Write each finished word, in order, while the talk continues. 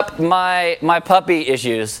My puppy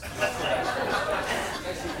issues.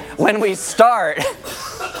 When we start,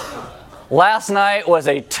 last night was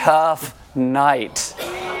a tough night.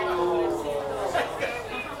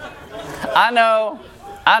 I know.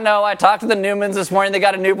 I talked to the Newmans this morning. They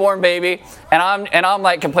got a newborn baby, and I'm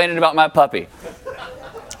like complaining about my puppy.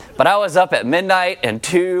 But I was up at midnight and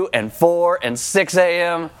 2 and 4 and 6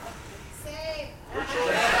 a.m.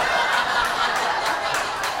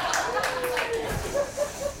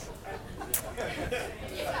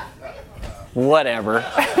 Whatever.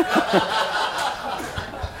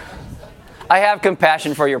 I have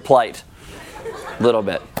compassion for your plight. A little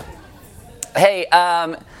bit. Hey,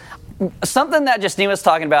 something that Justine was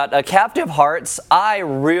talking about, Captive Hearts, I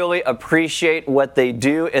really appreciate what they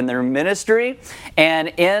do in their ministry. And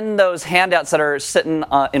in those handouts that are sitting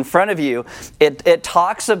in front of you, it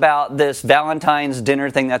talks about this Valentine's dinner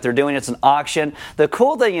thing that they're doing. It's an auction. The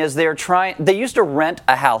cool thing is they used to rent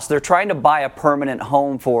a house. They're trying to buy a permanent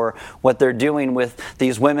home for what they're doing with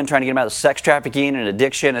these women, trying to get them out of sex trafficking and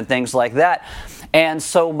addiction and things like that. And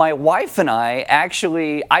so my wife and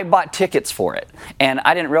I bought tickets for it. And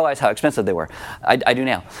I didn't realize how expensive they were. I do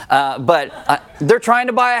now. But they're trying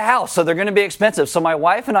to buy a house, so they're going to be expensive. So my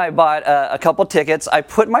wife and I bought a couple tickets. I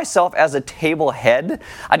put myself as a table head.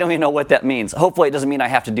 I don't even know what that means. Hopefully it doesn't mean I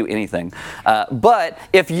have to do anything. But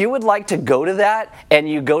if you would like to go to that, and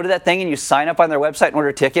you go to that thing and you sign up on their website and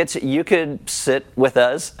order tickets, you could sit with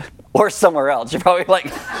us or somewhere else. You're probably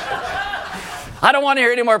like... I don't want to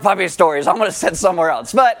hear any more puppy stories. I'm going to sit somewhere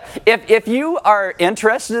else. But if you are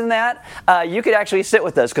interested in that, you could actually sit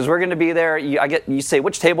with us because we're going to be there. You say,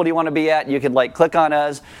 which table do you want to be at? You could click on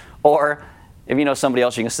us. Or if you know somebody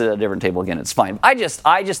else, you can sit at a different table again. It's fine. I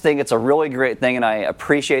just think it's a really great thing, and I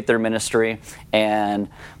appreciate their ministry. And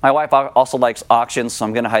my wife also likes auctions, so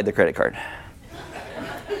I'm going to hide the credit card.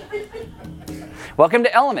 Welcome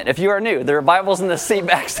to Element. If you are new, there are Bibles in the seat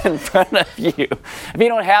backs in front of you. If you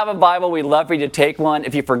don't have a Bible, we'd love for you to take one.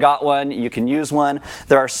 If you forgot one, you can use one.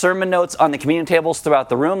 There are sermon notes on the communion tables throughout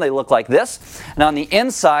the room. They look like this. And on the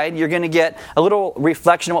inside, you're going to get a little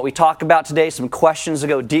reflection of what we talk about today, some questions to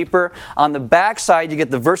go deeper. On the back side, you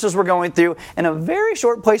get the verses we're going through and a very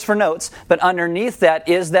short place for notes. But underneath that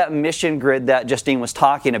is that mission grid that Justine was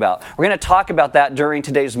talking about. We're going to talk about that during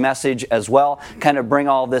today's message as well, kind of bring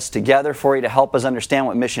all this together for you to help us understand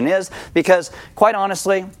what mission is, because quite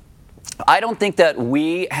honestly, I don't think that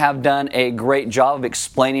we have done a great job of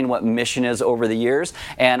explaining what mission is over the years,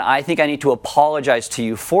 and I think I need to apologize to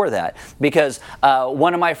you for that, because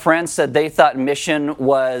one of my friends said they thought mission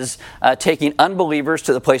was taking unbelievers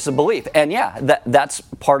to the place of belief, and yeah, that's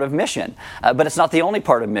part of mission, but it's not the only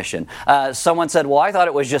part of mission. Someone said, well, I thought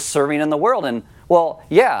it was just serving in the world, and well,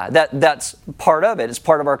 yeah, that's part of it. It's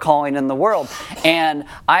part of our calling in the world. And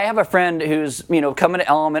I have a friend who's, coming to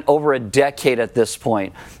Element over a decade at this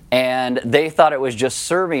point, and they thought it was just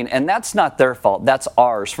serving, and that's not their fault. That's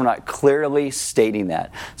ours for not clearly stating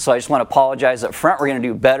that. So I just want to apologize up front. We're going to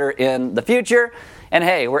do better in the future. And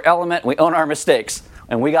hey, we're Element. We own our mistakes.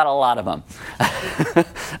 And we got a lot of them.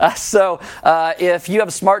 So if you have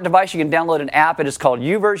a smart device, you can download an app. It is called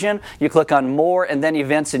YouVersion. You click on More and then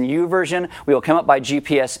Events in YouVersion. We will come up by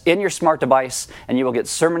GPS in your smart device, and you will get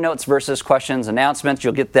sermon notes, verses, questions, announcements.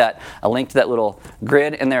 You'll get a link to that little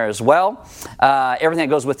grid in there as well. Everything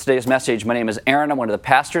that goes with today's message. My name is Aaron. I'm one of the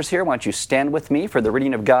pastors here. Why don't you stand with me for the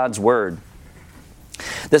reading of God's Word.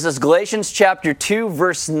 This is Galatians chapter 2,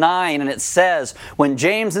 verse 9, and it says, when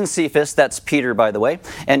James and Cephas, that's Peter by the way,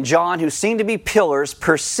 and John, who seemed to be pillars,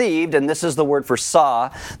 perceived, and this is the word for saw,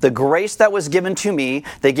 the grace that was given to me,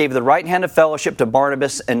 they gave the right hand of fellowship to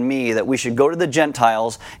Barnabas and me, that we should go to the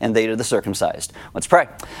Gentiles and they to the circumcised. Let's pray.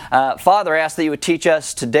 Father, I ask that you would teach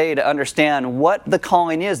us today to understand what the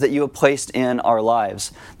calling is that you have placed in our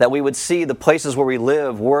lives, that we would see the places where we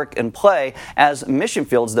live, work, and play as mission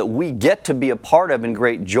fields that we get to be a part of in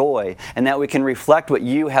great joy, and that we can reflect what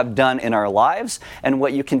you have done in our lives and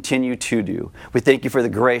what you continue to do. We thank you for the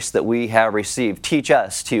grace that we have received. Teach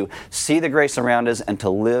us to see the grace around us and to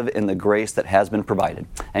live in the grace that has been provided.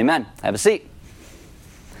 Amen. Have a seat.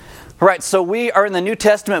 All right, so we are in the New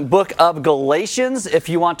Testament book of Galatians. If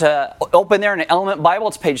you want to open there in an Element Bible,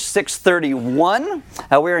 it's page 631.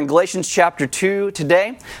 We're in Galatians chapter 2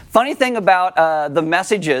 today. Funny thing about the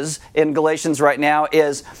messages in Galatians right now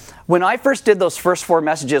is When I first did those first 4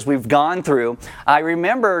 messages we've gone through, I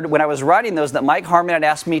remembered when I was writing those that Mike Harmon had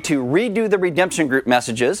asked me to redo the Redemption Group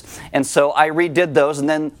messages. And so I redid those and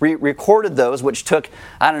then recorded those, which took,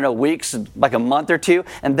 weeks, like a month or 2.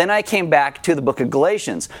 And then I came back to the book of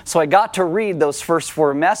Galatians. So I got to read those first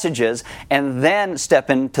 4 messages and then step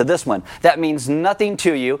into this one. That means nothing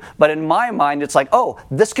to you, but in my mind, it's like, oh,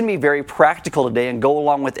 this can be very practical today and go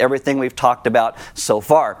along with everything we've talked about so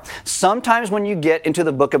far. Sometimes when you get into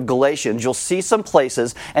the book of Galatians, you'll see some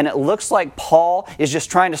places and it looks like Paul is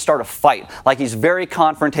just trying to start a fight, like he's very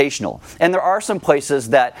confrontational. And there are some places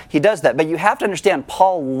that he does that, but you have to understand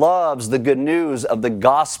Paul loves the good news of the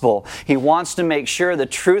gospel. He wants to make sure the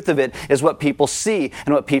truth of it is what people see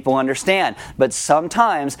and what people understand. But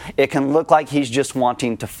sometimes it can look like he's just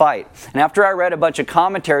wanting to fight. And after I read a bunch of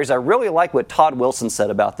commentaries, I really like what Todd Wilson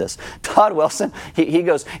said about this. Todd Wilson, he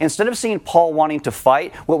goes, instead of seeing Paul wanting to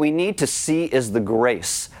fight, what we need to see is the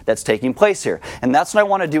grace that's taking place here. And that's what I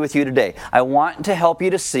want to do with you today. I want to help you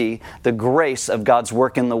to see the grace of God's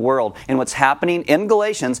work in the world and what's happening in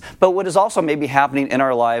Galatians, but what is also maybe happening in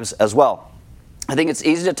our lives as well. I think it's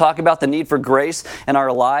easy to talk about the need for grace in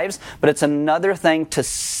our lives, but it's another thing to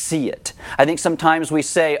see it. I think sometimes we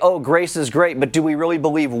say, oh, grace is great, but do we really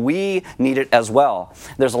believe we need it as well?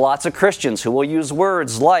 There's lots of Christians who will use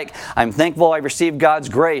words like, I'm thankful I received God's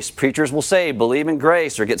grace. Preachers will say, believe in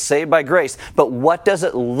grace or get saved by grace. But what does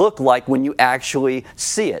it look like when you actually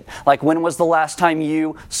see it? Like, when was the last time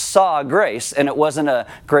you saw grace and it wasn't a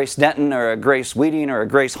Grace Denton or a Grace Weeding or a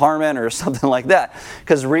Grace Harmon or something like that?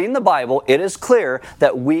 Because reading the Bible, it is clear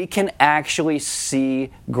that we can actually see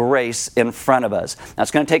grace in front of us. Now, it's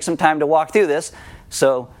going to take some time to walk through this,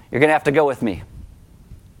 so you're going to have to go with me.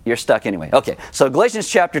 You're stuck anyway. Okay, so Galatians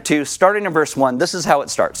chapter 2, starting in verse 1, this is how it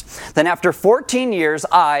starts. Then after 14 years,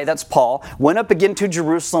 I, that's Paul, went up again to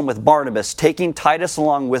Jerusalem with Barnabas, taking Titus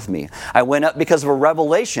along with me. I went up because of a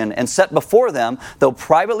revelation and set before them, though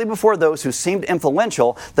privately before those who seemed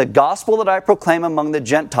influential, the gospel that I proclaim among the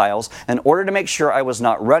Gentiles, in order to make sure I was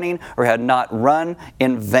not running or had not run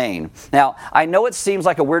in vain. Now, I know it seems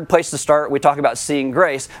like a weird place to start. We talk about seeing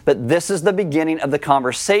grace, but this is the beginning of the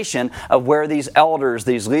conversation of where these elders,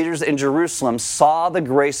 these leaders in Jerusalem saw the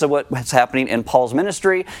grace of what was happening in Paul's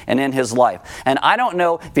ministry and in his life. And I don't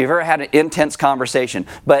know if you've ever had an intense conversation,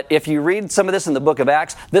 but if you read some of this in the book of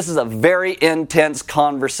Acts, this is a very intense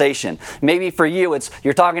conversation. Maybe for you, it's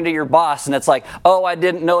you're talking to your boss and it's like, oh, I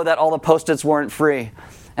didn't know that all the Post-its weren't free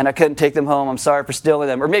and I couldn't take them home. I'm sorry for stealing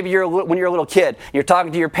them. Or maybe when you're a little kid, you're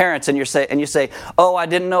talking to your parents and you say, oh, I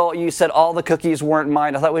didn't know you said all the cookies weren't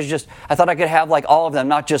mine. I thought I could have like all of them,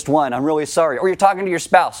 not just one. I'm really sorry. Or you're talking to your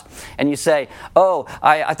spouse and you say, oh,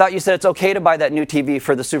 I thought you said it's okay to buy that new TV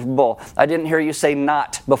for the Super Bowl. I didn't hear you say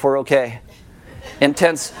not before okay.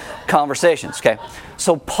 Intense conversations, okay?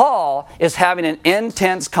 So Paul is having an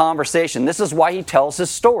intense conversation. This is why he tells his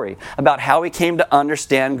story about how he came to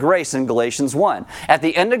understand grace in Galatians 1. At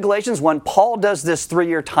the end of Galatians 1, Paul does this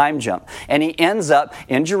 3-year time jump, and he ends up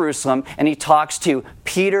in Jerusalem, and he talks to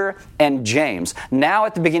Peter and James. Now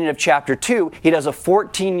at the beginning of chapter 2, he does a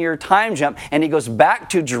 14-year time jump, and he goes back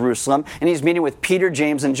to Jerusalem, and he's meeting with Peter,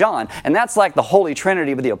 James, and John. And that's like the Holy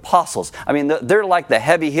Trinity of the apostles. I mean, they're like the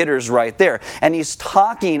heavy hitters right there. And he's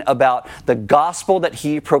talking about the gospel that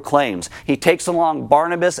he proclaims. He takes along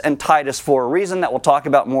Barnabas and Titus for a reason that we'll talk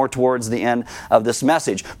about more towards the end of this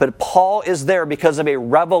message. But Paul is there because of a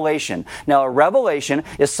revelation. Now, a revelation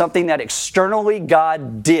is something that externally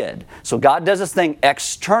God did. So God does this thing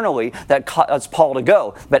externally that causes Paul to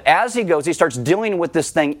go. But as he goes, he starts dealing with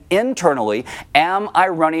this thing internally. Am I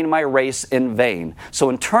running my race in vain? So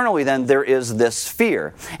internally, then, there is this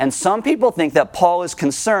fear. And some people think that Paul is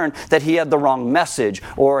concerned that he had the wrong message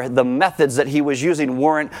or the methods that he was using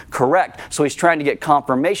weren't correct. So he's trying to get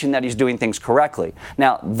confirmation that he's doing things correctly.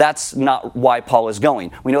 Now, that's not why Paul is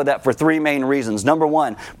going. We know that for 3 main reasons. Number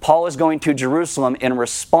 1, Paul is going to Jerusalem in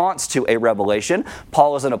response to a revelation.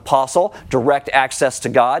 Paul is an apostle, direct access to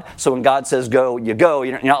God. So when God says go, you go.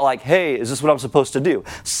 You're not like, hey, is this what I'm supposed to do?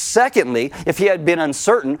 Secondly, if he had been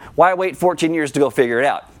uncertain, why wait 14 years to go figure it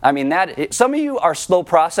out? I mean, some of you are slow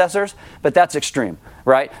processors, but that's extreme.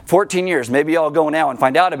 Right? 14 years. Maybe I'll go now and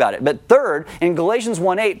find out about it. But third, in Galatians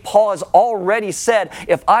 1:8, Paul has already said,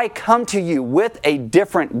 if I come to you with a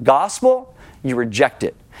different gospel, you reject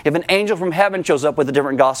it. If an angel from heaven shows up with a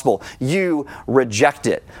different gospel, you reject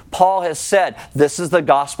it. Paul has said, this is the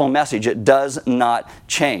gospel message. It does not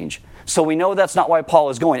change. So we know that's not why Paul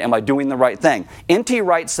is going. Am I doing the right thing? N.T.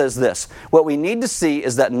 Wright says this: what we need to see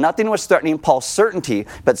is that nothing was threatening Paul's certainty,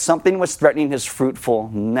 but something was threatening his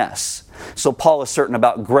fruitfulness. So Paul is certain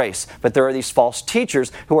about grace, but there are these false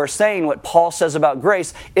teachers who are saying what Paul says about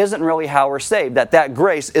grace isn't really how we're saved, that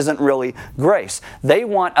grace isn't really grace. They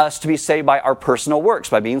want us to be saved by our personal works,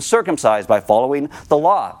 by being circumcised, by following the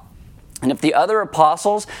law. And if the other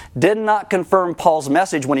apostles did not confirm Paul's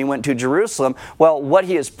message when he went to Jerusalem, well, what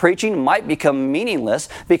he is preaching might become meaningless,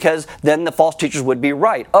 because then the false teachers would be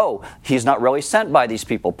right. Oh, he's not really sent by these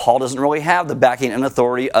people. Paul doesn't really have the backing and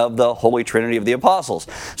authority of the Holy Trinity of the apostles.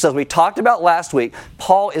 So as we talked about last week,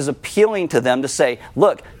 Paul is appealing to them to say,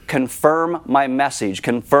 look, confirm my message,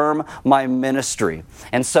 confirm my ministry.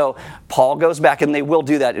 And so Paul goes back, and they will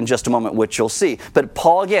do that in just a moment, which you'll see. But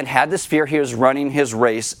Paul, again, had this fear he was running his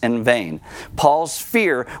race in vain. Paul's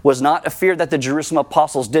fear was not a fear that the Jerusalem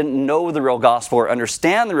apostles didn't know the real gospel or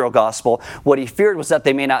understand the real gospel. What he feared was that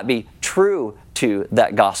they may not be true to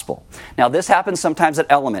that gospel. Now, this happens sometimes at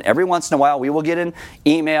Element. Every once in a while, we will get an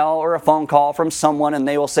email or a phone call from someone, and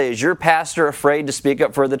they will say, is your pastor afraid to speak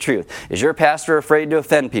up for the truth? Is your pastor afraid to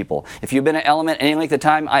offend people? If you've been at Element any length of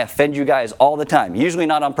time, I offend you guys all the time, usually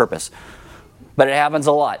not on purpose. But it happens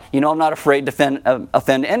a lot. You know, I'm not afraid to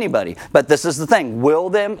offend anybody. But this is the thing. Will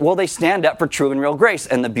they stand up for true and real grace?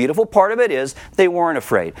 And the beautiful part of it is they weren't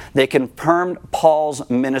afraid. They confirmed Paul's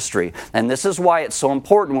ministry. And this is why it's so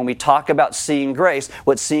important when we talk about seeing grace,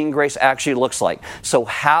 what seeing grace actually looks like. So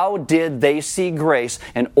how did they see grace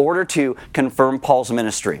in order to confirm Paul's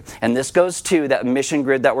ministry? And this goes to that mission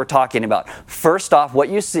grid that we're talking about. First off, what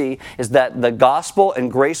you see is that the gospel and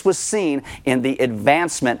grace was seen in the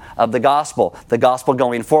advancement of the gospel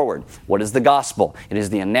going forward. What is the gospel? It is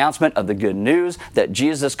the announcement of the good news that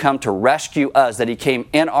Jesus has come to rescue us, that he came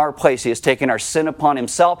in our place. He has taken our sin upon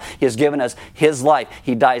himself. He has given us his life.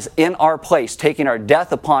 He dies in our place, taking our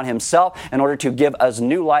death upon himself in order to give us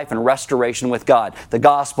new life and restoration with God. The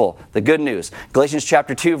gospel, the good news. Galatians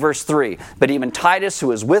chapter 2, verse 3. But even Titus, who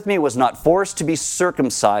was with me, was not forced to be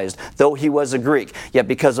circumcised, though he was a Greek. Yet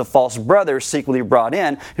because of false brothers secretly brought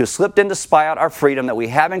in, who slipped in to spy out our freedom that we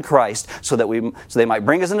have in Christ, so they might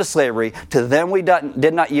bring us into slavery. To them we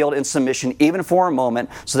did not yield in submission even for a moment,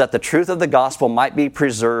 so that the truth of the gospel might be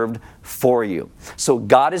preserved for you. So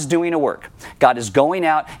God is doing a work. God is going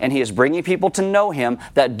out, and he is bringing people to know him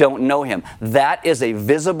that don't know him. That is a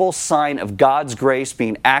visible sign of God's grace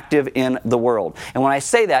being active in the world. And when I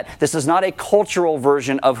say that, this is not a cultural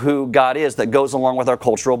version of who God is that goes along with our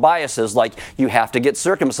cultural biases, like you have to get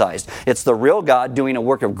circumcised. It's the real God doing a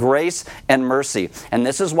work of grace and mercy. And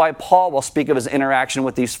this is why Paul will speak of his interaction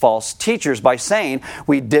with these false teachers by saying,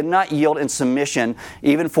 we did not yield in submission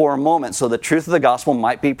even for a moment, so the truth of the gospel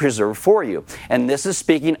might be preserved for you. And this is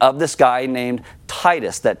speaking of this guy named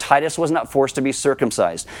Titus, that Titus was not forced to be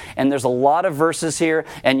circumcised. And there's a lot of verses here,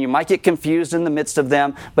 and you might get confused in the midst of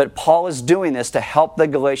them, but Paul is doing this to help the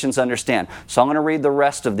Galatians understand. So I'm going to read the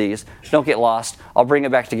rest of these. Don't get lost. I'll bring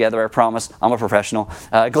it back together, I promise. I'm a professional.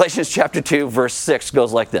 Galatians chapter 2, verse 6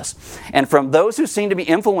 goes like this. And from those who seem to be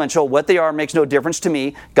influential, what they are makes no difference to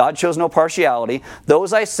me. God shows no partiality.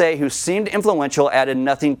 Those, I say, who seemed influential added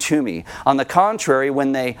nothing to me. On the contrary,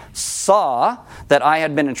 when they saw that I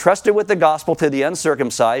had been entrusted with the gospel to the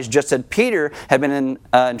uncircumcised, just as Peter had been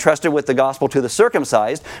entrusted with the gospel to the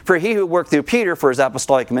circumcised, for he who worked through Peter for his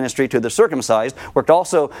apostolic ministry to the circumcised worked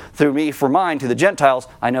also through me for mine to the Gentiles.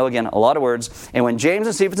 I know, again, a lot of words. And when James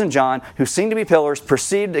and Cephas and John, who seemed to be pillars,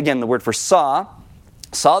 perceived, again, the word for saw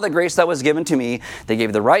the grace that was given to me, they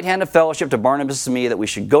gave the right hand of fellowship to Barnabas and me, that we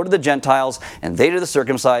should go to the Gentiles and they to the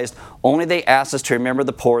circumcised. Only they asked us to remember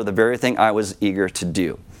the poor, the very thing I was eager to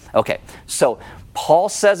do. Okay, so Paul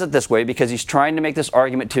says it this way because he's trying to make this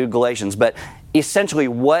argument to Galatians, but essentially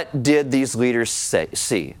what did these leaders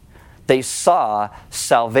see? They saw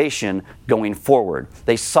salvation going forward.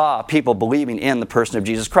 They saw people believing in the person of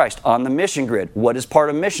Jesus Christ. On the mission grid, what is part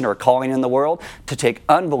of mission or calling in the world? To take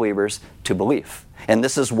unbelievers to belief. And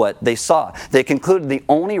this is what they saw. They concluded the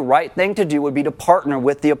only right thing to do would be to partner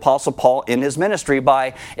with the Apostle Paul in his ministry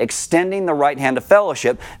by extending the right hand of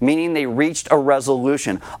fellowship, meaning they reached a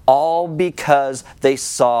resolution, all because they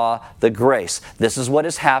saw the grace. This is what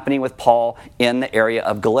is happening with Paul in the area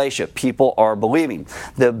of Galatia. People are believing.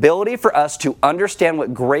 The ability for us to understand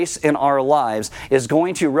what grace in our lives is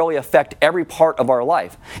going to really affect every part of our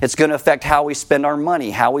life. It's going to affect how we spend our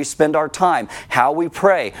money, how we spend our time, how we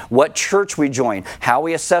pray, what church we join, how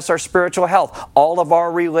we assess our spiritual health, all of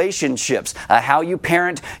our relationships, how you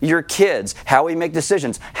parent your kids, how we make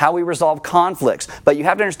decisions, how we resolve conflicts. But you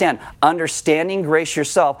have to understand, understanding grace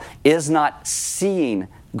yourself is not seeing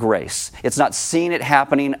grace. It's not seeing it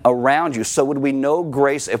happening around you. So would we know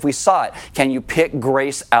grace if we saw it? Can you pick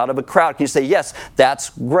grace out of a crowd? Can you say, yes, that's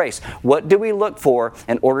grace? What do we look for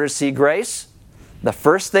in order to see grace? The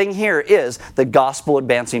first thing here is the gospel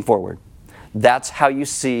advancing forward. That's how you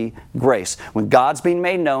see grace. When God's being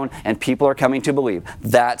made known and people are coming to believe,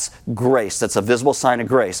 that's grace. That's a visible sign of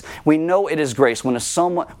grace. We know it is grace when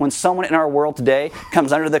someone in our world today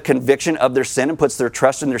comes under the conviction of their sin and puts their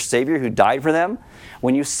trust in their Savior who died for them.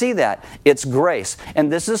 When you see that, it's grace.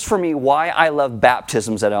 And this is for me why I love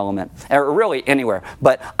baptisms at Element, or really anywhere.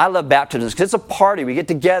 But I love baptisms because it's a party. We get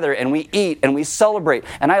together and we eat and we celebrate.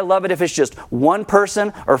 And I love it if it's just one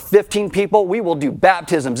person or 15 people. We will do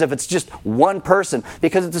baptisms if it's just one person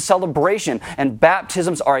because it's a celebration. And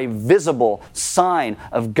baptisms are a visible sign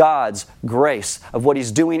of God's grace, of what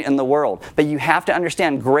He's doing in the world. But you have to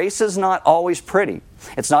understand, grace is not always pretty.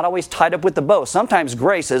 It's not always tied up with the bow. Sometimes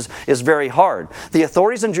grace is very hard. The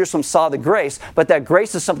authorities in Jerusalem saw the grace, but that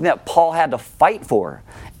grace is something that Paul had to fight for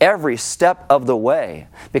every step of the way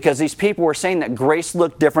because these people were saying that grace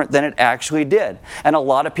looked different than it actually did. And a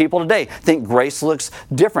lot of people today think grace looks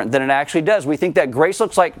different than it actually does. We think that grace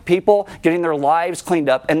looks like people getting their lives cleaned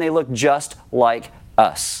up and they look just like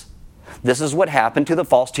us. This is what happened to the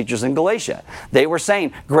false teachers in Galatia. They were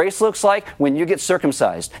saying, grace looks like when you get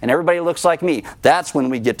circumcised and everybody looks like me. That's when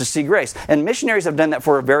we get to see grace. And missionaries have done that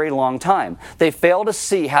for a very long time. They fail to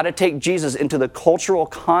see how to take Jesus into the cultural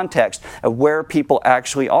context of where people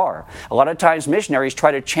actually are. A lot of times missionaries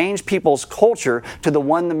try to change people's culture to the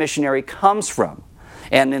one the missionary comes from.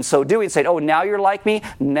 And in so doing, say, oh, now you're like me.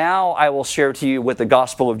 Now I will share to you what the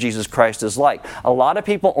gospel of Jesus Christ is like. A lot of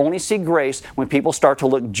people only see grace when people start to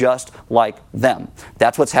look just like them.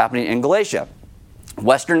 That's what's happening in Galatia.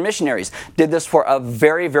 Western missionaries did this for a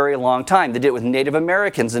very, very long time. They did it with Native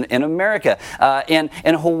Americans in America,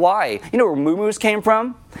 in Hawaii. You know where muumuus came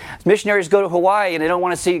from? Missionaries go to Hawaii and they don't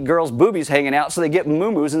want to see girls' boobies hanging out, so they get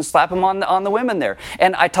muumuus and slap them on the women there.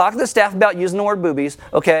 And I talked to the staff about using the word boobies,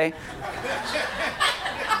 okay?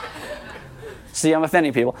 See, I'm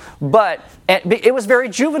offending people. But it was very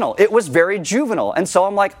juvenile. It was very juvenile. And so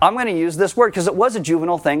I'm like, I'm going to use this word because it was a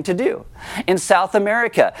juvenile thing to do. In South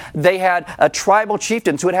America, they had a tribal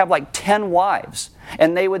chieftains who would have like 10 wives.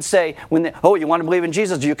 And they would say, you want to believe in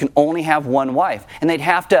Jesus, you can only have one wife. And they'd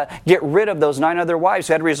have to get rid of those 9 other wives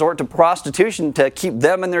who had to resort to prostitution to keep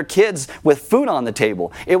them and their kids with food on the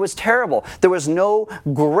table. It was terrible. There was no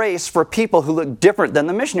grace for people who looked different than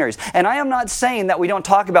the missionaries. And I am not saying that we don't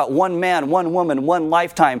talk about one man, one woman, one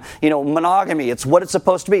lifetime, monogamy. It's what it's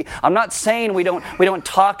supposed to be. I'm not saying we don't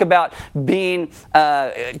talk about being,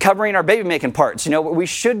 covering our baby-making parts. We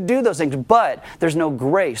should do those things, but there's no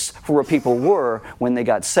grace for where people were when they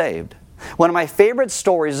got saved. One of my favorite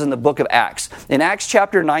stories is in the book of Acts. In Acts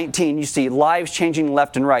chapter 19, you see lives changing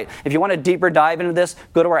left and right. If you want a deeper dive into this,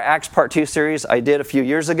 go to our Acts Part 2 series I did a few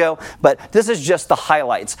years ago. But this is just the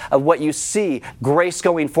highlights of what you see, grace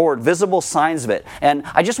going forward, visible signs of it. And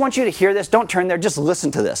I just want you to hear this. Don't turn there. Just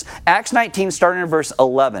listen to this. Acts 19, starting in verse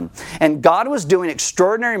 11. And God was doing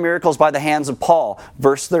extraordinary miracles by the hands of Paul.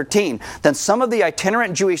 Verse 13. Then some of the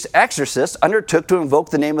itinerant Jewish exorcists undertook to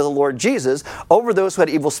invoke the name of the Lord Jesus over those who had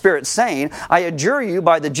evil spirits, saying, I adjure you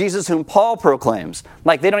by the Jesus whom Paul proclaims.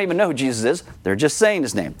 Like they don't even know who Jesus is. They're just saying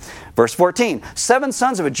his name. Verse 14. 7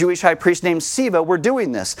 sons of a Jewish high priest named Sceva were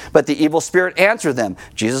doing this. But the evil spirit answered them,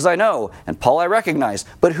 Jesus I know, and Paul I recognize.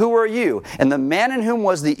 But who are you? And the man in whom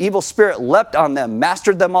was the evil spirit leapt on them,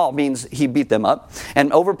 mastered them all, means he beat them up,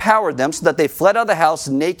 and overpowered them so that they fled out of the house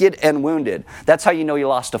naked and wounded. That's how you know you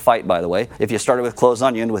lost a fight, by the way. If you started with clothes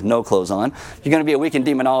on, you end with no clothes on. You're going to be a weekend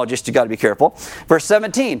demonologist, you got to be careful. Verse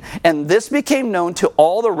 17. And this became known to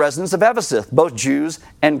all the residents of Ephesus, both Jews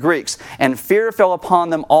and Greeks. And fear fell upon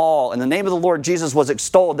them all. And the name of the Lord Jesus was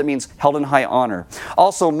extolled. That means held in high honor.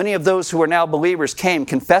 Also, many of those who were now believers came,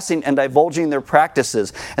 confessing and divulging their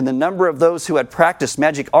practices. And the number of those who had practiced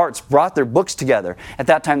magic arts brought their books together. At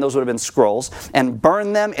that time, those would have been scrolls. And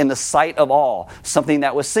burned them in the sight of all. Something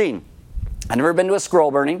that was seen. I've never been to a scroll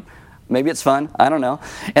burning. Maybe it's fun. I don't know.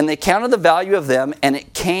 And they counted the value of them, and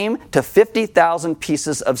it came to 50,000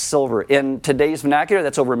 pieces of silver. In today's vernacular,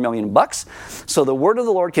 that's over $1 million. So the word of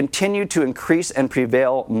the Lord continued to increase and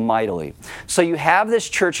prevail mightily. So you have this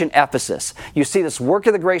church in Ephesus. You see this work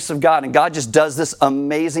of the grace of God, and God just does this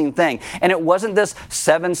amazing thing. And it wasn't this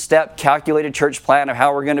 7-step calculated church plan of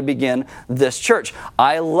how we're going to begin this church.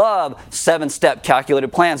 I love 7-step calculated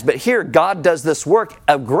plans, but here God does this work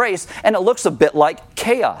of grace, and it looks a bit like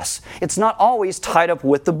chaos. it's not always tied up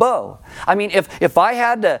with the bow. I mean, if I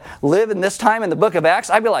had to live in this time in the book of Acts,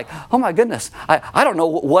 I'd be like, oh my goodness, I don't know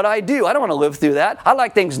what I do. I don't want to live through that. I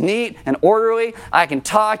like things neat and orderly. I can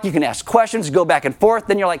talk, you can ask questions, go back and forth.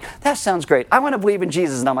 Then you're like, that sounds great. I want to believe in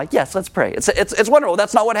Jesus. And I'm like, yes, let's pray. It's wonderful.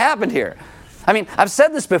 That's not what happened here. I mean, I've said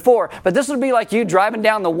this before, but this would be like you driving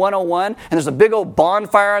down the 101 and there's a big old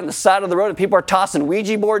bonfire on the side of the road and people are tossing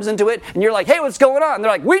Ouija boards into it and you're like, hey, what's going on? And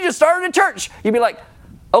they're like, we just started a church. You'd be like,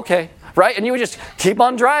 okay, right? And you would just keep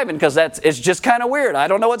on driving because it's just kind of weird. I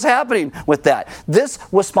don't know what's happening with that. This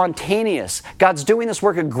was spontaneous. God's doing this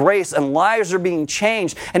work of grace and lives are being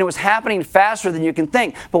changed and it was happening faster than you can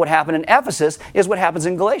think. But what happened in Ephesus is what happens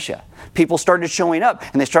in Galatia. People started showing up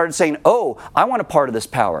and they started saying, oh, I want a part of this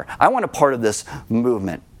power. I want a part of this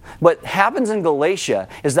movement. What happens in Galatia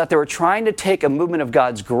is that they were trying to take a movement of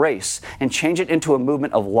God's grace and change it into a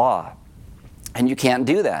movement of law. And you can't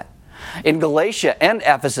do that. In Galatia and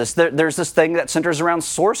Ephesus, there's this thing that centers around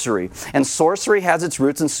sorcery. And sorcery has its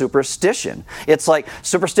roots in superstition. It's like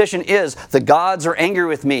superstition is the gods are angry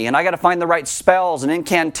with me and I got to find the right spells and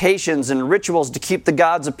incantations and rituals to keep the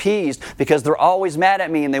gods appeased because they're always mad at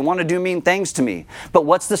me and they want to do mean things to me. But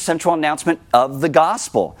what's the central announcement of the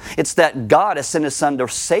gospel? It's that God has sent His Son to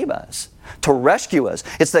save us, to rescue us.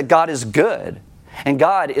 It's that God is good. And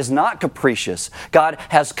God is not capricious. God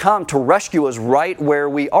has come to rescue us right where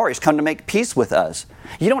we are. He's come to make peace with us.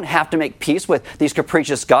 You don't have to make peace with these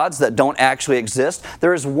capricious gods that don't actually exist.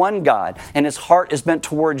 There is one God, and His heart is bent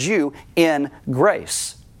towards you in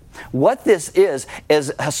grace. What this is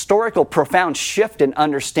a historical, profound shift in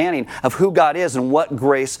understanding of who God is and what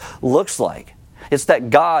grace looks like. It's that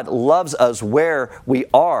God loves us where we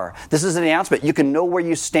are. This is an announcement. You can know where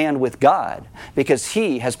you stand with God because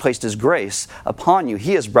He has placed His grace upon you.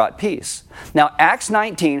 He has brought peace. Now, Acts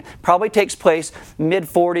 19 probably takes place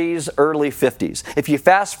mid-40s, early 50s. If you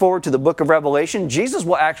fast forward to the book of Revelation, Jesus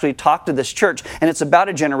will actually talk to this church, and it's about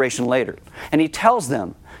a generation later. And He tells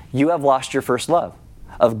them, you have lost your first love.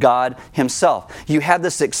 Of God Himself. You had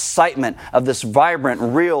this excitement of this vibrant,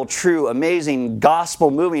 real, true, amazing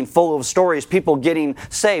gospel moving full of stories, people getting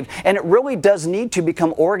saved. And it really does need to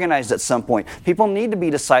become organized at some point. People need to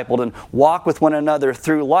be discipled and walk with one another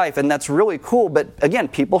through life. And that's really cool. But again,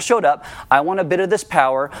 people showed up. I want a bit of this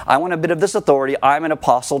power. I want a bit of this authority. I'm an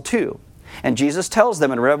apostle too. And Jesus tells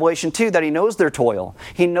them in Revelation 2 that He knows their toil.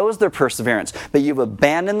 He knows their perseverance. But you've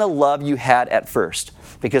abandoned the love you had at first.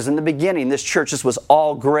 Because in the beginning, this church, this was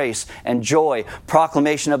all grace and joy,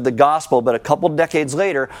 proclamation of the gospel. But a couple decades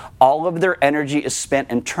later, all of their energy is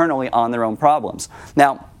spent internally on their own problems.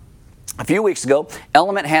 Now, a few weeks ago,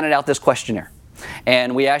 Element handed out this questionnaire.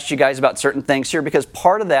 And we asked you guys about certain things here because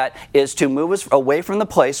part of that is to move us away from the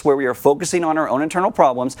place where we are focusing on our own internal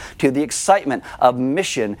problems to the excitement of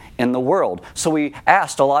mission in the world. So we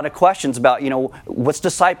asked a lot of questions about, what's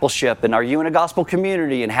discipleship and are you in a gospel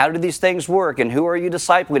community and how do these things work and who are you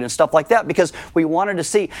discipling and stuff like that because we wanted to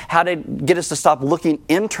see how to get us to stop looking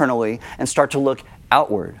internally and start to look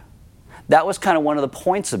outward. That was kind of one of the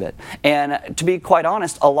points of it. And to be quite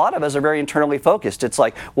honest, a lot of us are very internally focused. It's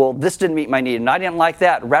like, well, this didn't meet my need, and I didn't like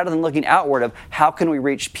that, rather than looking outward of how can we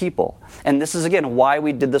reach people. And this is, again, why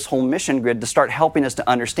we did this whole mission grid to start helping us to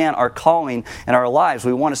understand our calling and our lives.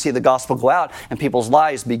 We want to see the gospel go out and people's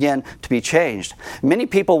lives begin to be changed. Many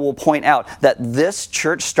people will point out that this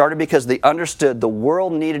church started because they understood the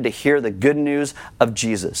world needed to hear the good news of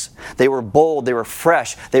Jesus. They were bold, they were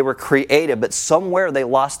fresh, they were creative, but somewhere they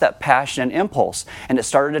lost that passion and impulse, and it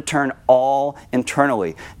started to turn all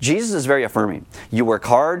internally. Jesus is very affirming. You work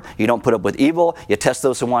hard, you don't put up with evil, you test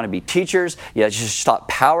those who want to be teachers, you just stop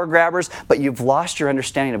power grabbers, but you've lost your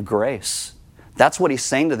understanding of grace. That's what He's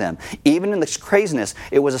saying to them. Even in this craziness,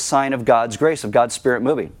 it was a sign of God's grace, of God's Spirit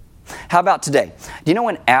moving. How about today? Do you know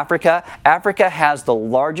in Africa has the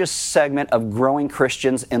largest segment of growing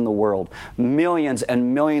Christians in the world. Millions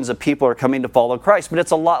and millions of people are coming to follow Christ, but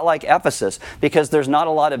it's a lot like Ephesus because there's not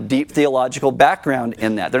a lot of deep theological background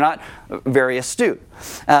in that. They're not very astute.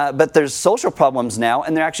 But there's social problems now,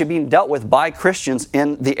 and they're actually being dealt with by Christians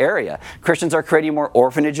in the area. Christians are creating more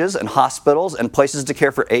orphanages and hospitals and places to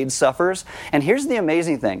care for AIDS sufferers. And here's the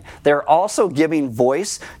amazing thing. They're also giving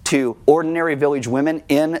voice to ordinary village women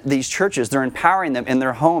in these churches. They're empowering them in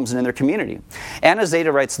their homes and in their community. Anna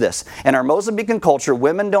Zeta writes this, in our Mozambican culture,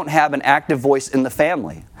 women don't have an active voice in the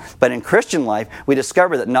family. But in Christian life, we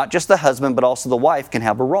discover that not just the husband, but also the wife can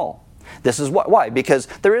have a role. This is why? Because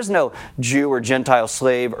there is no Jew or Gentile,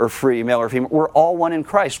 slave or free, male or female. We're all one in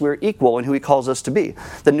Christ. We're equal in who He calls us to be.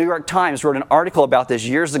 The New York Times wrote an article about this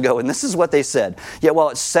years ago, and this is what they said. Yet while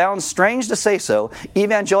it sounds strange to say so,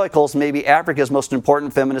 evangelicals may be Africa's most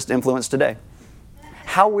important feminist influence today.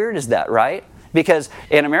 How weird is that, right? Because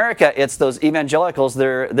in America, it's those evangelicals,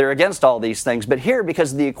 they're against all these things. But here,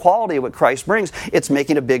 because of the equality of what Christ brings, it's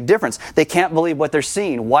making a big difference. They can't believe what they're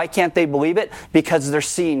seeing. Why can't they believe it? Because they're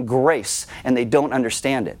seeing grace and they don't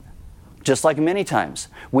understand it. Just like many times,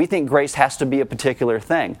 we think grace has to be a particular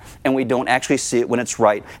thing, and we don't actually see it when it's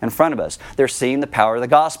right in front of us. They're seeing the power of the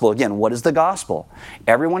gospel. Again, what is the gospel?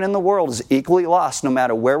 Everyone in the world is equally lost no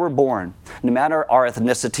matter where we're born, no matter our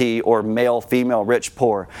ethnicity or male, female, rich,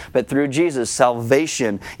 poor. But through Jesus,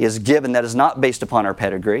 salvation is given that is not based upon our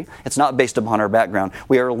pedigree. It's not based upon our background.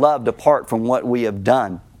 We are loved apart from what we have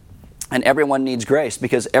done. And everyone needs grace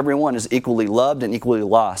because everyone is equally loved and equally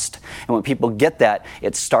lost. And when people get that,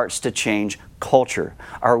 it starts to change culture.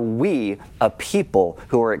 Are we a people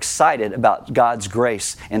who are excited about God's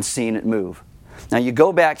grace and seeing it move? Now you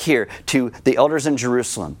go back here to the elders in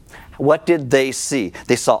Jerusalem. What did they see?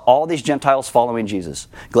 They saw all these Gentiles following Jesus.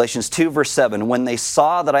 Galatians 2, verse 7, when they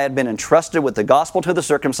saw that I had been entrusted with the gospel to the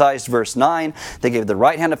circumcised, verse 9, they gave the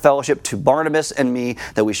right hand of fellowship to Barnabas and me,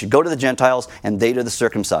 that we should go to the Gentiles and they to the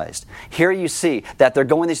circumcised. Here you see that they're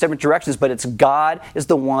going these different directions, but it's God is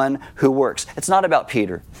the one who works. It's not about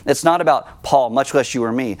Peter. It's not about Paul, much less you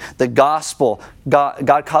or me. The gospel,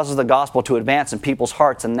 God causes the gospel to advance in people's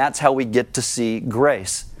hearts, and that's how we get to see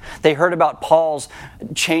grace. They heard about Paul's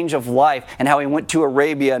change of life and how he went to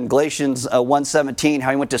Arabia in Galatians 1:17, how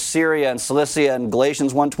he went to Syria and Cilicia in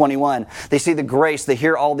Galatians 1:21. They see the grace, they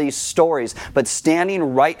hear all these stories, but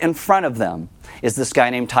standing right in front of them is this guy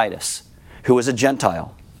named Titus, who was a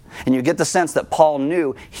Gentile. And you get the sense that Paul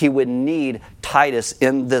knew he would need Titus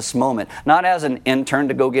in this moment, not as an intern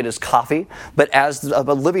to go get his coffee, but as a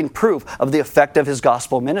living proof of the effect of his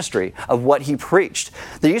gospel ministry, of what he preached.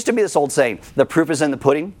 There used to be this old saying, the proof is in the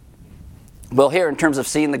pudding. Well, here, in terms of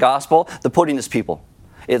seeing the gospel, the pudding is people.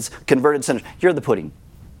 It's converted sinners. You're the pudding.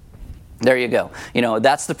 There you go.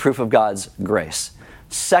 That's the proof of God's grace.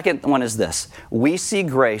 Second one is this. We see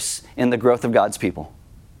grace in the growth of God's people.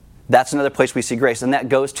 That's another place we see grace, and that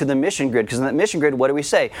goes to the mission grid, because in that mission grid, what do we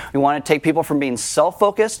say? We want to take people from being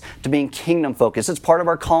self-focused to being kingdom-focused. It's part of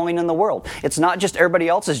our calling in the world. It's not just everybody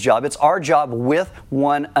else's job. It's our job with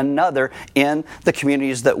one another in the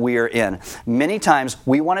communities that we are in. Many times,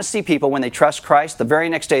 we want to see people, when they trust Christ, the very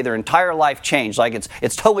next day, their entire life changed. Like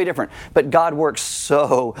it's totally different. But God works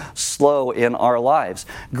so slow in our lives.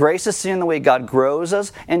 Grace is seen in the way God grows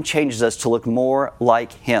us and changes us to look more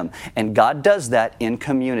like Him. And God does that in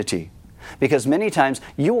community. Because many times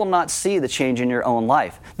you will not see the change in your own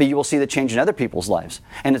life, but you will see the change in other people's lives.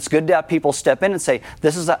 And it's good to have people step in and say,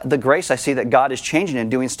 this is the grace I see that God is changing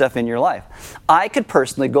and doing stuff in your life. I could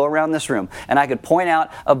personally go around this room and I could point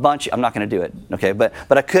out a bunch, I'm not going to do it, okay, but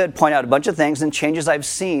I could point out a bunch of things and changes I've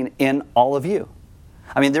seen in all of you.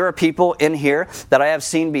 I mean, there are people in here that I have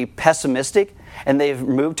seen be pessimistic, and they've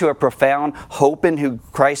moved to a profound hope in who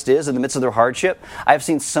Christ is in the midst of their hardship. I have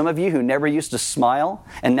seen some of you who never used to smile,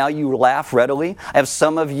 and now you laugh readily. I have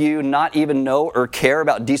some of you not even know or care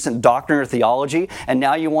about decent doctrine or theology, and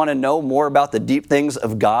now you want to know more about the deep things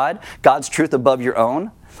of God, God's truth above your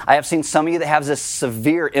own. I have seen some of you that have this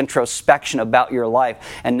severe introspection about your life,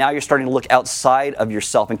 and now you're starting to look outside of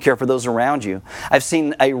yourself and care for those around you. I've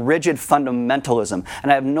seen a rigid fundamentalism,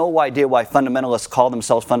 and I have no idea why fundamentalists call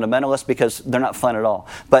themselves fundamentalists, because they're not fun at all.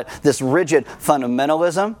 But this rigid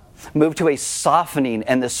fundamentalism moved to a softening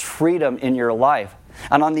and this freedom in your life.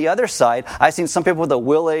 And on the other side, I've seen some people with a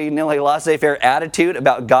willy-nilly, laissez-faire attitude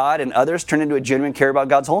about God and others turn into a genuine care about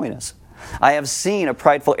God's holiness. I have seen a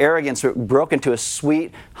prideful arrogance broken to a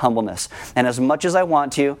sweet humbleness. And as much as I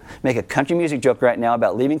want to make a country music joke right now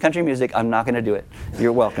about leaving country music, I'm not going to do it.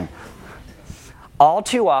 You're welcome. All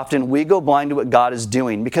too often, we go blind to what God is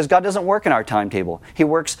doing because God doesn't work in our timetable. He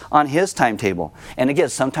works on His timetable. And again,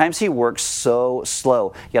 sometimes He works so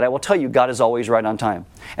slow. Yet I will tell you, God is always right on time.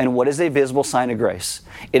 And what is a visible sign of grace?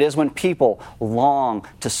 It is when people long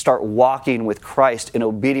to start walking with Christ in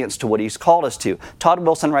obedience to what He's called us to. Todd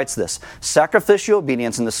Wilson writes this: sacrificial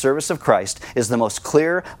obedience in the service of Christ is the most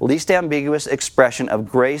clear, least ambiguous expression of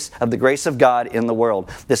grace, of the grace of God in the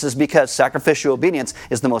world. This is because sacrificial obedience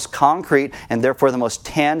is the most concrete and therefore the most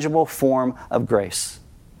tangible form of grace.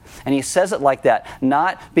 And he says it like that,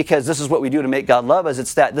 not because this is what we do to make God love us.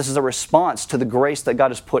 It's that this is a response to the grace that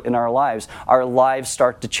God has put in our lives. Our lives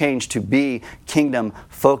start to change to be kingdom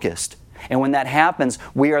focused. And when that happens,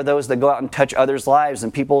 we are those that go out and touch others' lives,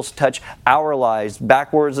 and people touch our lives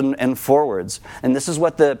backwards and forwards. And this is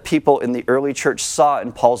what the people in the early church saw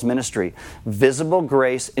in Paul's ministry: visible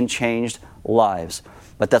grace and changed lives.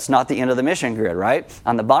 But that's not the end of the mission grid, right?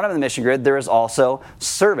 On the bottom of the mission grid, there is also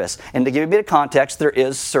service. And to give you a bit of context, there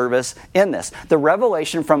is service in this. The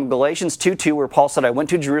revelation from Galatians 2:2, where Paul said, I went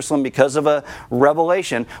to Jerusalem because of a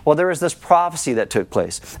revelation. Well, there was this prophecy that took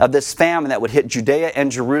place of this famine that would hit Judea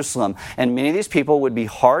and Jerusalem. And many of these people would be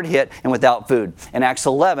hard hit and without food. In Acts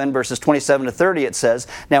 11, verses 27 to 30, it says,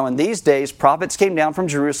 Now in these days, prophets came down from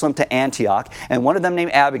Jerusalem to Antioch, and one of them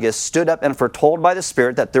named Abagus stood up and foretold by the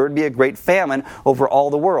Spirit that there would be a great famine over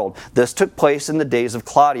all the world. This took place in the days of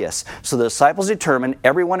Claudius. So the disciples determined,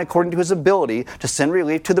 everyone according to his ability, to send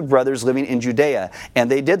relief to the brothers living in Judea.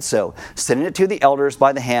 And they did so, sending it to the elders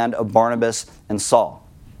by the hand of Barnabas and Saul.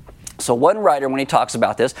 So one writer, when he talks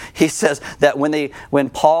about this, he says that when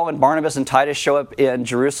Paul and Barnabas and Titus show up in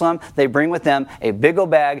Jerusalem, they bring with them a big old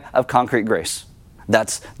bag of concrete grace.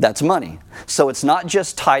 That's money. So it's not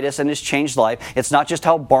just Titus and his changed life. It's not just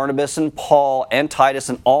how Barnabas and Paul and Titus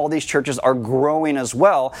and all these churches are growing as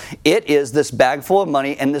well. It is this bag full of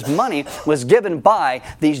money, and this money was given by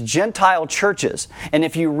these Gentile churches. And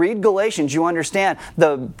if you read Galatians, you understand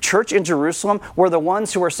the church in Jerusalem were the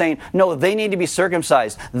ones who were saying, no, they need to be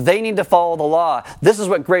circumcised. They need to follow the law. This is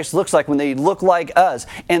what grace looks like when they look like us.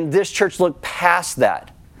 And this church looked past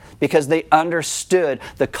that, because they understood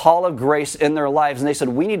the call of grace in their lives. And they said,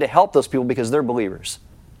 we need to help those people because they're believers.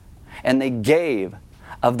 And they gave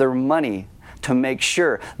of their money to make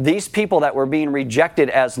sure these people that were being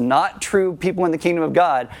rejected as not true people in the kingdom of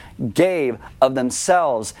God gave of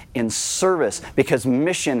themselves in service, because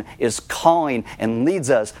mission is calling and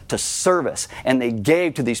leads us to service. And they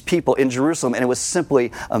gave to these people in Jerusalem, and it was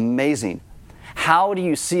simply amazing. How do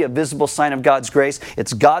you see a visible sign of God's grace?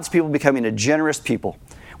 It's God's people becoming a generous people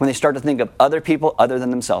when they start to think of other people other than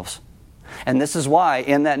themselves. And this is why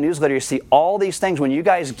in that newsletter you see all these things when you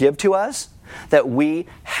guys give to us, that we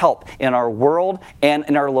help in our world and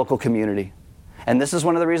in our local community. And this is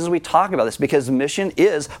one of the reasons we talk about this, because mission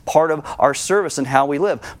is part of our service and how we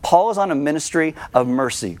live. Paul is on a ministry of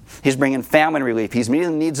mercy. He's bringing famine relief. He's meeting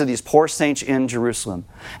the needs of these poor saints in Jerusalem.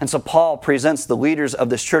 And so Paul presents the leaders of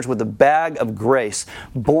this church with a bag of grace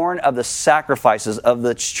born of the sacrifices of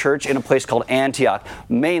the church in a place called Antioch,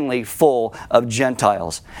 mainly full of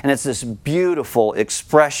Gentiles. And it's this beautiful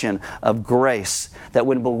expression of grace that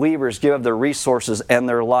when believers give of their resources and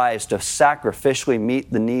their lives to sacrificially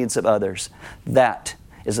meet the needs of others, that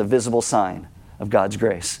is a visible sign of God's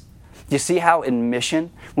grace. Do you see how in mission,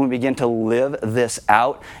 when we begin to live this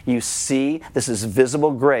out, you see this is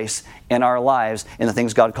visible grace in our lives in the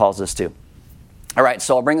things God calls us to? All right,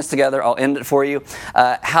 so I'll bring this together. I'll end it for you.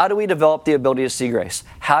 How do we develop the ability to see grace?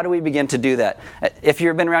 How do we begin to do that? If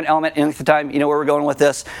you've been around Element any length of time, you know where we're going with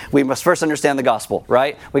this. We must first understand the gospel,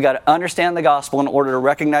 right? We got to understand the gospel in order to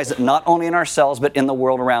recognize it not only in ourselves, but in the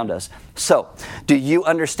world around us. So, do you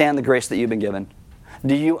understand the grace that you've been given?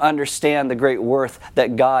 Do you understand the great worth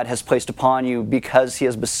that God has placed upon you because He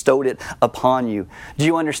has bestowed it upon you? Do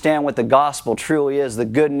you understand what the gospel truly is, the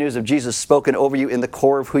good news of Jesus spoken over you in the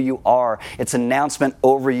core of who you are, its announcement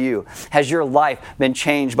over you? Has your life been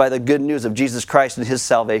changed by the good news of Jesus Christ and His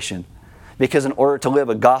salvation? Because in order to live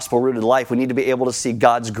a gospel-rooted life, we need to be able to see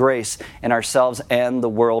God's grace in ourselves and the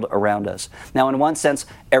world around us. Now, in one sense,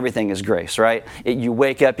 everything is grace, right? You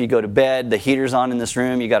wake up, you go to bed, the heater's on in this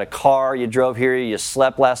room, you got a car, you drove here, you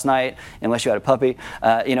slept last night, unless you had a puppy.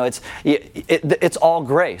 It's all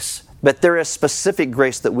grace. But there is specific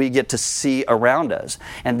grace that we get to see around us.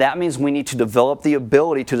 And that means we need to develop the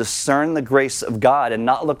ability to discern the grace of God and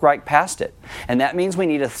not look right past it. And that means we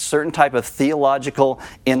need a certain type of theological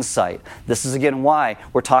insight. This is again why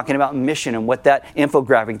we're talking about mission and what that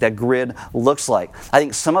infographic, that grid looks like. I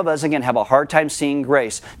think some of us, again, have a hard time seeing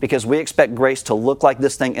grace because we expect grace to look like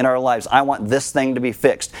this thing in our lives. I want this thing to be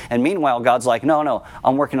fixed. And meanwhile, God's like, no,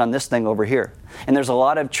 I'm working on this thing over here. And there's a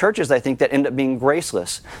lot of churches, I think, that end up being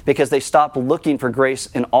graceless because they stop looking for grace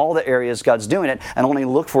in all the areas God's doing it and only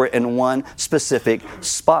look for it in one specific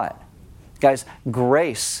spot. Guys,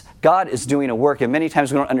 grace, God is doing a work, and many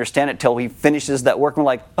times we don't understand it till He finishes that work and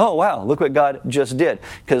we're like, oh wow, look what God just did.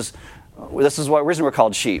 Because this is the reason we're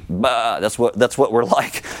called sheep. Bah, that's what we're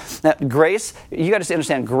like. Now, grace, you got to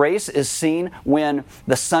understand, grace is seen when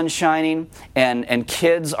the sun's shining and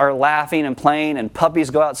kids are laughing and playing and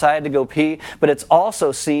puppies go outside to go pee. But it's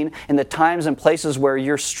also seen in the times and places where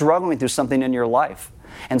you're struggling through something in your life.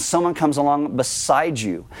 And someone comes along beside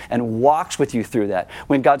you and walks with you through that.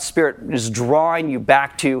 When God's Spirit is drawing you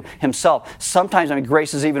back to Himself. Sometimes,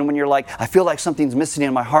 grace is even when you're like, I feel like something's missing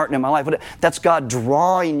in my heart and in my life. That's God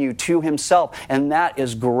drawing you to Himself. And that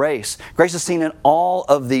is grace. Grace is seen in all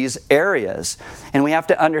of these areas. And we have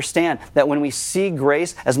to understand that when we see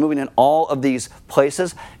grace as moving in all of these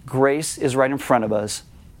places, grace is right in front of us.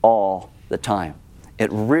 all the time. It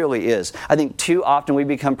really is. I think too often we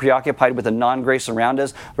become preoccupied with the non-grace around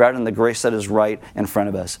us rather than the grace that is right in front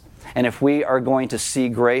of us. And if we are going to see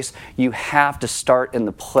grace, you have to start in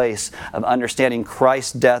the place of understanding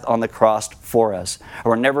Christ's death on the cross for us.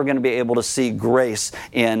 Or we're never going to be able to see grace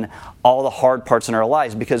in all the hard parts in our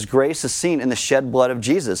lives, because grace is seen in the shed blood of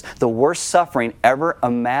Jesus. The worst suffering ever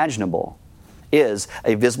imaginable is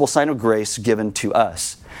a visible sign of grace given to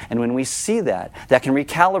us. And when we see that, that can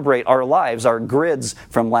recalibrate our lives, our grids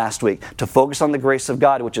from last week, to focus on the grace of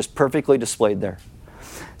God, which is perfectly displayed there.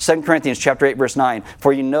 2 Corinthians chapter 8, verse 9,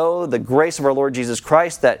 "For you know the grace of our Lord Jesus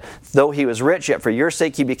Christ, that though he was rich, yet for your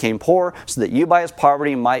sake he became poor, so that you by his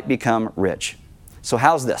poverty might become rich." So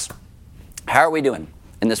how's this? How are we doing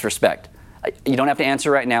in this respect? You don't have to answer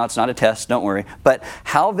right now. It's not a test. Don't worry. But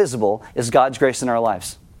how visible is God's grace in our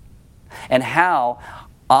lives? And how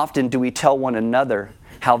often do we tell one another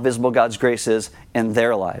how visible God's grace is in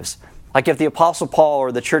their lives? Like if the Apostle Paul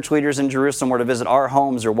or the church leaders in Jerusalem were to visit our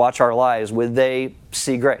homes or watch our lives, would they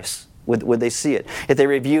see grace? Would they see it? If they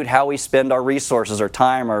reviewed how we spend our resources, our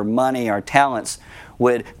time, our money, our talents,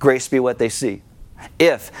 would grace be what they see?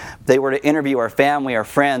 If they were to interview our family, our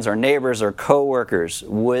friends, our neighbors, our co-workers,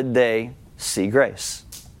 would they see grace?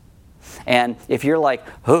 And if you're like,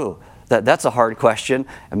 oh, that's a hard question,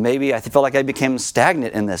 and maybe I feel like I became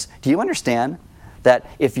stagnant in this. Do you understand that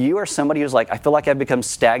if you are somebody who's like, I feel like I've become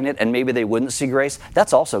stagnant and maybe they wouldn't see grace,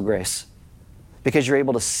 that's also grace. Because you're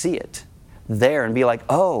able to see it there and be like,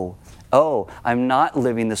 oh, I'm not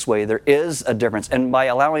living this way. There is a difference. And by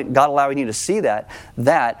God allowing you to see that,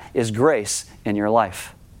 that is grace in your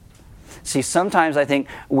life. See, sometimes I think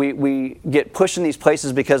we get pushed in these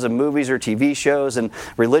places because of movies or TV shows, and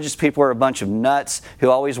religious people are a bunch of nuts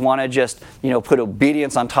who always want to just, put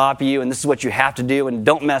obedience on top of you, and this is what you have to do, and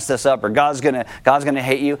don't mess this up, or God's gonna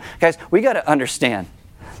hate you. Guys, we got to understand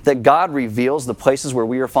that God reveals the places where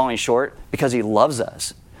we are falling short because he loves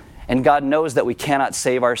us. And God knows that we cannot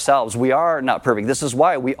save ourselves. We are not perfect. This is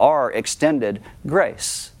why we are extended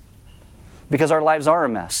grace. Because our lives are a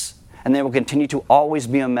mess. And they will continue to always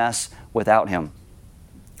be a mess without him.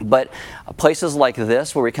 But places like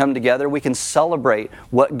this where we come together, we can celebrate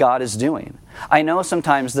what God is doing. I know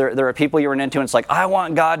sometimes there are people you run into and it's like, I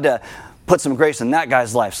want God to put some grace in that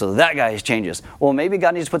guy's life so that guy changes. Well, maybe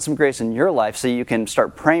God needs to put some grace in your life so you can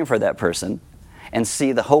start praying for that person and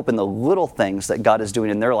see the hope in the little things that God is doing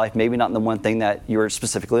in their life, maybe not in the one thing that you're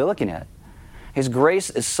specifically looking at. His grace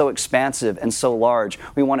is so expansive and so large.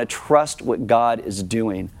 We want to trust what God is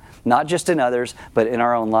doing, not just in others, but in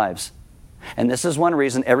our own lives. And this is one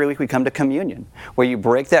reason every week we come to communion, where you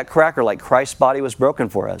break that cracker like Christ's body was broken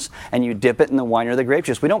for us, and you dip it in the wine or the grape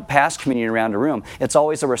juice. We don't pass communion around a room. It's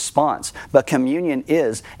always a response. But communion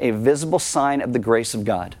is a visible sign of the grace of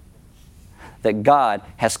God, that God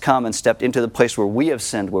has come and stepped into the place where we have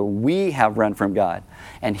sinned, where we have run from God,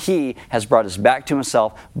 and he has brought us back to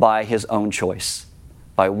himself by his own choice,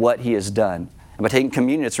 by what he has done. And by taking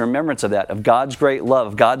communion, it's a remembrance of that, of God's great love,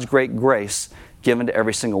 of God's great grace given to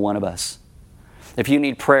every single one of us. If you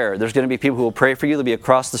need prayer, there's going to be people who will pray for you. They'll be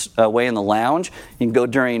across the way in the lounge. You can go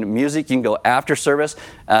during music. You can go after service.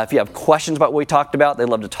 If you have questions about what we talked about, they'd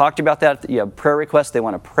love to talk to you about that. If you have prayer requests, they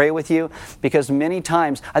want to pray with you. Because many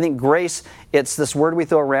times, I think grace, it's this word we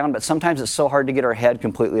throw around, but sometimes it's so hard to get our head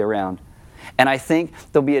completely around. And I think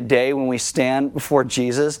there'll be a day when we stand before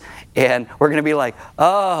Jesus and we're going to be like,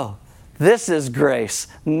 oh, this is grace.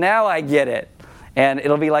 Now I get it. And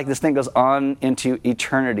it'll be like this thing goes on into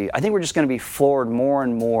eternity. I think we're just going to be floored more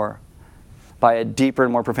and more by a deeper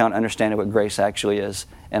and more profound understanding of what grace actually is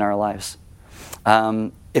in our lives.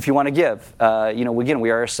 If you want to give, again, we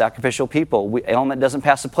are a sacrificial people. Element doesn't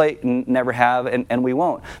pass the plate, never have, and we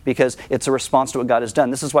won't, because it's a response to what God has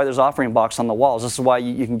done. This is why there's offering box on the walls. This is why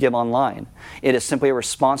you can give online. It is simply a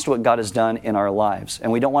response to what God has done in our lives, and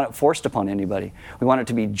we don't want it forced upon anybody. We want it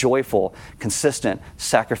to be joyful, consistent,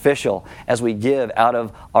 sacrificial, as we give out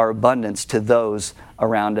of our abundance to those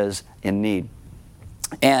around us in need.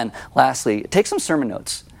 And lastly, take some sermon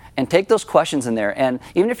notes. And take those questions in there. And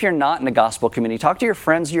even if you're not in a gospel community, talk to your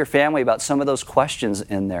friends or your family about some of those questions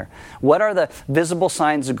in there. What are the visible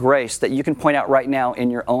signs of grace that you can point out right now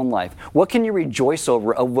in your own life? What can you rejoice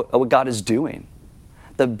over of what God is doing?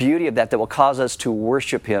 The beauty of that will cause us to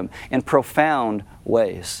worship him in profound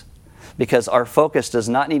ways. Because our focus does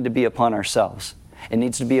not need to be upon ourselves. It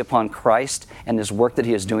needs to be upon Christ and his work that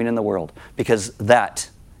he is doing in the world. Because that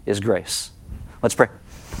is grace. Let's pray.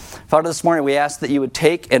 Father, this morning we ask that you would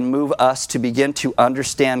take and move us to begin to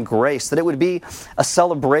understand grace, that it would be a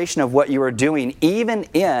celebration of what you are doing, even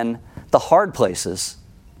in the hard places,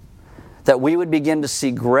 that we would begin to see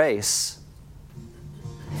grace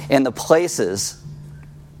in the places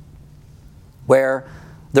where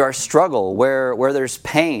there are struggle, where there's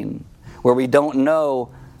pain, where we don't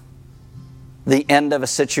know the end of a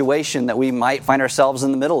situation that we might find ourselves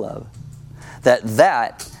in the middle of,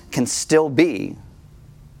 that can still be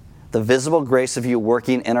the visible grace of you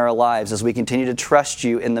working in our lives as we continue to trust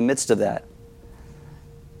you in the midst of that.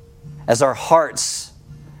 As our hearts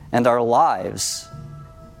and our lives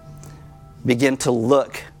begin to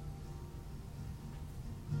look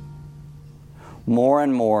more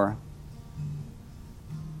and more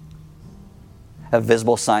at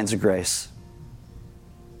visible signs of grace.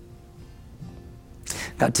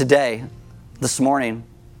 God, today, this morning,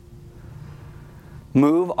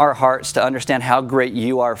 move our hearts to understand how great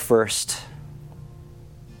you are first.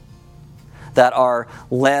 That our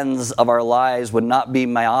lens of our lives would not be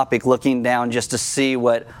myopic, looking down just to see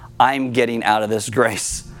what I'm getting out of this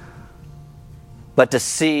grace, but to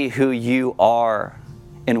see who you are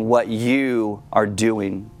and what you are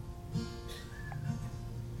doing.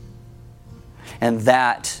 And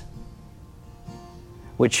that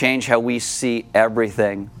would change how we see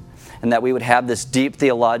everything, and that we would have this deep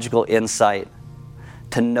theological insight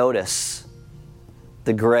to notice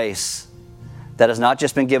the grace that has not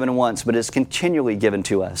just been given once, but is continually given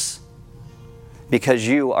to us because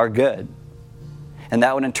you are good. And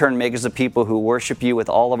that would in turn make us a people who worship you with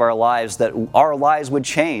all of our lives, that our lives would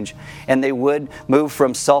change and they would move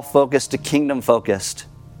from self-focused to kingdom-focused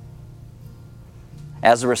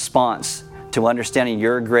as a response to understanding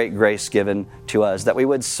your great grace given to us, that we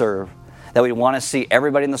would serve, that we want to see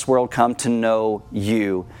everybody in this world come to know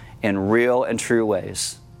you in real and true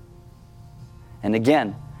ways. And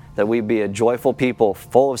again, that we be a joyful people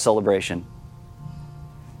full of celebration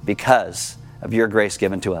because of your grace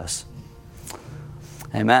given to us.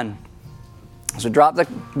 Amen. So drop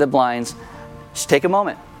the blinds. Just take a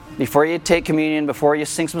moment before you take communion, before you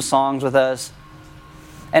sing some songs with us,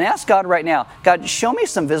 and ask God right now, God, show me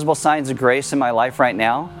some visible signs of grace in my life right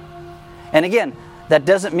now. And again, that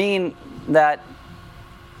doesn't mean that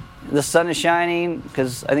the sun is shining,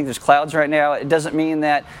 because I think there's clouds right now. It doesn't mean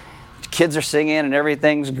that kids are singing and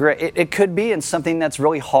everything's great. It could be in something that's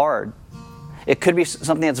really hard. It could be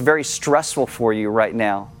something that's very stressful for you right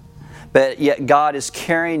now. But yet God is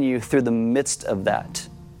carrying you through the midst of that.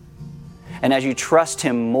 And as you trust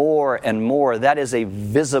Him more and more, that is a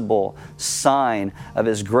visible sign of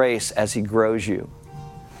His grace as He grows you.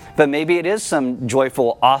 But maybe it is some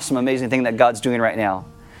joyful, awesome, amazing thing that God's doing right now.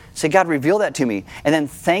 Say, God, reveal that to me. And then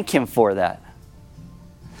thank Him for that.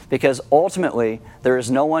 Because ultimately, there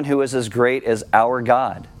is no one who is as great as our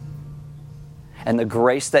God. And the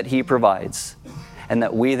grace that He provides. And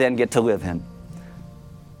that we then get to live in.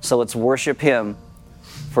 So let's worship Him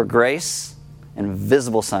for grace and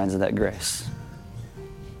visible signs of that grace.